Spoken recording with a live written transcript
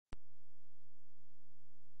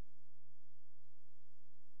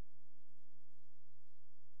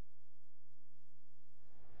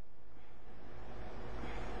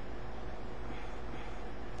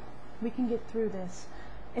We can get through this.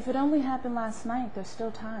 If it only happened last night, there's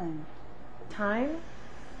still time. Time?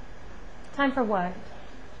 Time for what?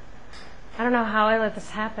 I don't know how I let this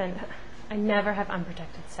happen. I never have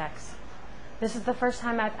unprotected sex. This is the first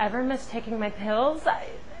time I've ever missed taking my pills.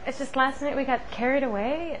 It's just last night we got carried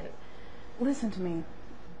away. Listen to me.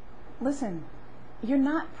 Listen, you're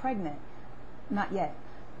not pregnant. Not yet.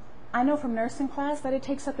 I know from nursing class that it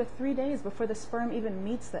takes up to 3 days before the sperm even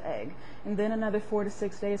meets the egg, and then another 4 to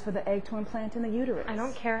 6 days for the egg to implant in the uterus. I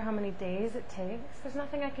don't care how many days it takes. There's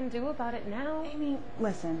nothing I can do about it now. Amy,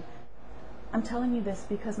 listen. I'm telling you this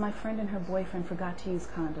because my friend and her boyfriend forgot to use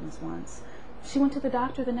condoms once. She went to the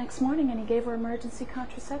doctor the next morning and he gave her emergency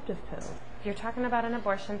contraceptive pill. You're talking about an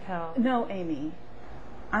abortion pill. No, Amy.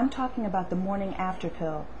 I'm talking about the morning after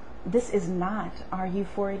pill. This is not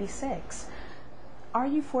RU486.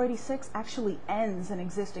 RU486 actually ends an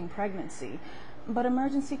existing pregnancy, but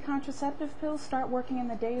emergency contraceptive pills start working in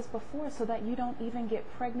the days before so that you don't even get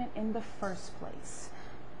pregnant in the first place.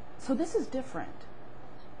 So this is different.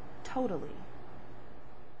 Totally.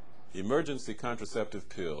 Emergency contraceptive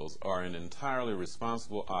pills are an entirely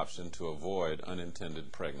responsible option to avoid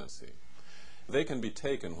unintended pregnancy. They can be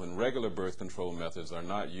taken when regular birth control methods are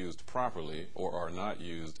not used properly or are not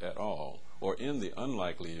used at all, or in the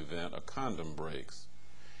unlikely event a condom breaks.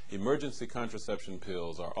 Emergency contraception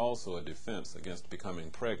pills are also a defense against becoming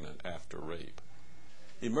pregnant after rape.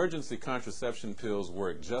 Emergency contraception pills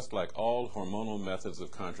work just like all hormonal methods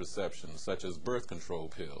of contraception, such as birth control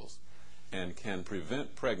pills, and can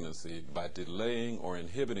prevent pregnancy by delaying or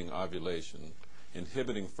inhibiting ovulation,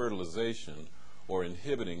 inhibiting fertilization, or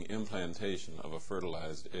inhibiting implantation of a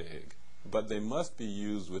fertilized egg. But they must be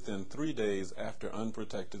used within 3 days after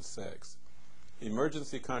unprotected sex.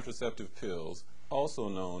 Emergency contraceptive pills, also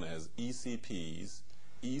known as ECPs,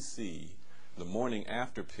 EC, the morning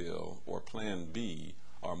after pill, or Plan B,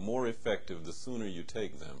 are more effective the sooner you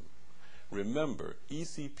take them. Remember,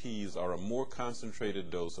 ECPs are a more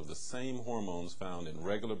concentrated dose of the same hormones found in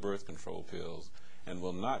regular birth control pills and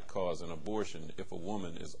will not cause an abortion if a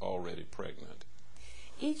woman is already pregnant.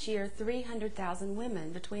 Each year, 300,000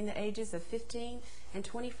 women between the ages of 15 and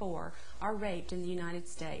 24 are raped in the United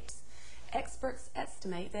States. Experts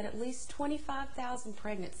estimate that at least 25,000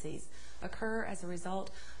 pregnancies occur as a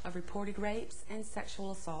result of reported rapes and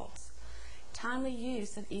sexual assaults. Timely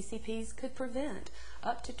use of ECPs could prevent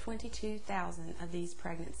up to 22,000 of these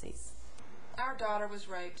pregnancies. Our daughter was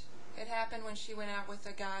raped. It happened when she went out with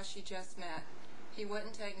a guy she just met. He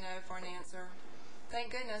wouldn't take no for an answer.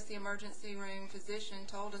 Thank goodness the emergency room physician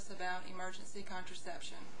told us about emergency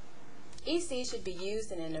contraception. EC should be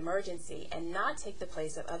used in an emergency and not take the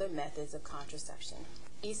place of other methods of contraception.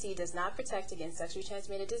 EC does not protect against sexually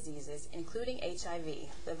transmitted diseases, including HIV,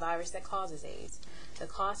 the virus that causes AIDS. The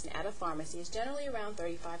cost at a pharmacy is generally around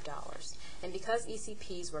 $35. And because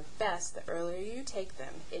ECPs work best the earlier you take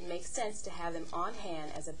them, it makes sense to have them on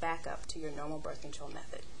hand as a backup to your normal birth control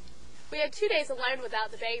method. We had 2 days alone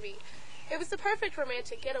without the baby. It was the perfect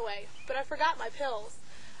romantic getaway, but I forgot my pills.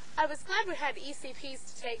 I was glad we had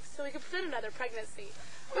ECPs to take so we could prevent another pregnancy.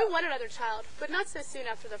 We want another child, but not so soon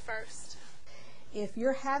after the first. If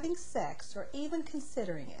you're having sex or even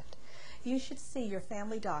considering it, you should see your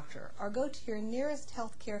family doctor or go to your nearest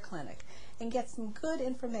healthcare clinic and get some good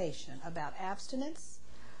information about abstinence,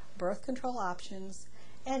 birth control options,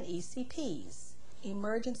 and ECPs,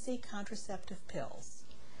 emergency contraceptive pills.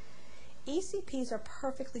 ECPs are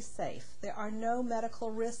perfectly safe. There are no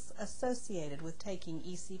medical risks associated with taking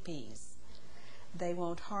ECPs. They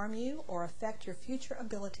won't harm you or affect your future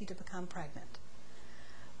ability to become pregnant.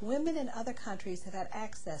 Women in other countries have had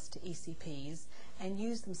access to ECPs and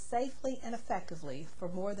used them safely and effectively for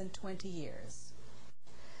more than 20 years.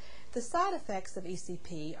 The side effects of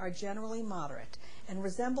ECP are generally moderate and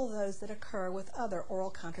resemble those that occur with other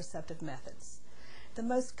oral contraceptive methods. The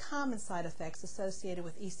most common side effects associated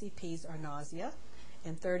with ECPs are nausea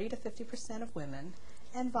in 30 to 50% of women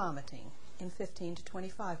and vomiting in 15 to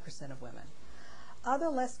 25% of women. Other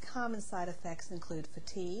less common side effects include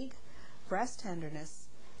fatigue, breast tenderness,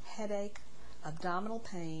 headache, abdominal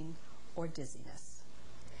pain, or dizziness.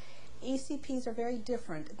 ECPs are very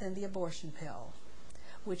different than the abortion pill,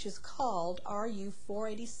 which is called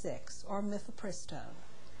RU486 or mifepristone.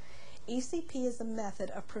 ECP is a method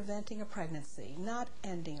of preventing a pregnancy, not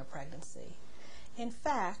ending a pregnancy. In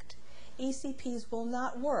fact, ECPs will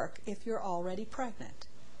not work if you're already pregnant.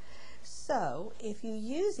 So, if you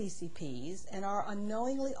use ECPs and are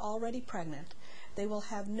unknowingly already pregnant, they will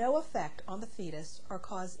have no effect on the fetus or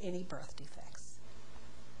cause any birth defects.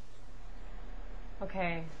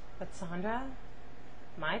 Okay, but Sandra,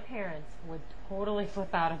 my parents would totally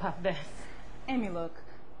flip out about this. Amy, look,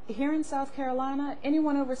 Here in South Carolina,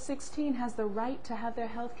 anyone over 16 has the right to have their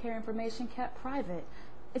health care information kept private.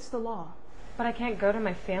 It's the law. But I can't go to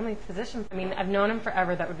my family physician. I mean, I've known him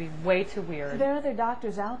forever. That would be way too weird. There are other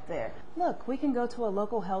doctors out there. Look, we can go to a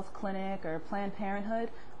local health clinic or Planned Parenthood,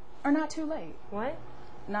 or Not Too Late. What?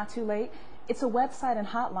 Not Too Late. It's a website and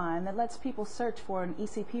hotline that lets people search for an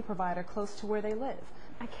ECP provider close to where they live.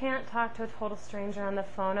 I can't talk to a total stranger on the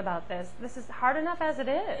phone about this. This is hard enough as it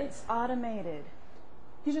is. It's automated.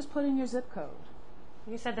 You just put in your zip code.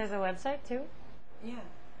 You said there's a website too? Yeah.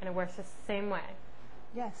 And it works the same way.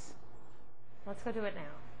 Yes. Let's go do it now.